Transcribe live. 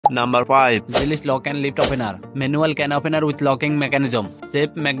Number 5. Stylish lock and lift opener. Manual can opener with locking mechanism.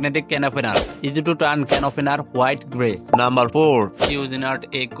 Safe magnetic can opener. Easy to turn can opener, white gray. Number 4. Cuisinart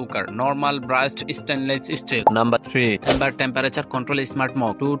egg cooker. Normal brushed stainless steel. Number 3. Amber temperature control smart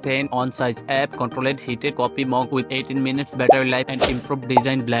mug. 210 on size app controlled heated coffee mug with 18 minutes battery life and improved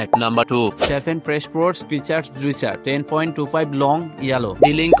design black. Number 2. 7 press force features juicer. 10.25 long yellow.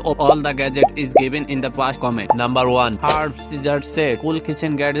 The link of all the gadget is given in the past comment. Number 1. Herb scissor set. Cool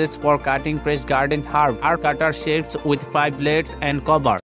kitchen gadgets for cutting pressed garden herb. Herb cutter shapes with 5 blades and cover.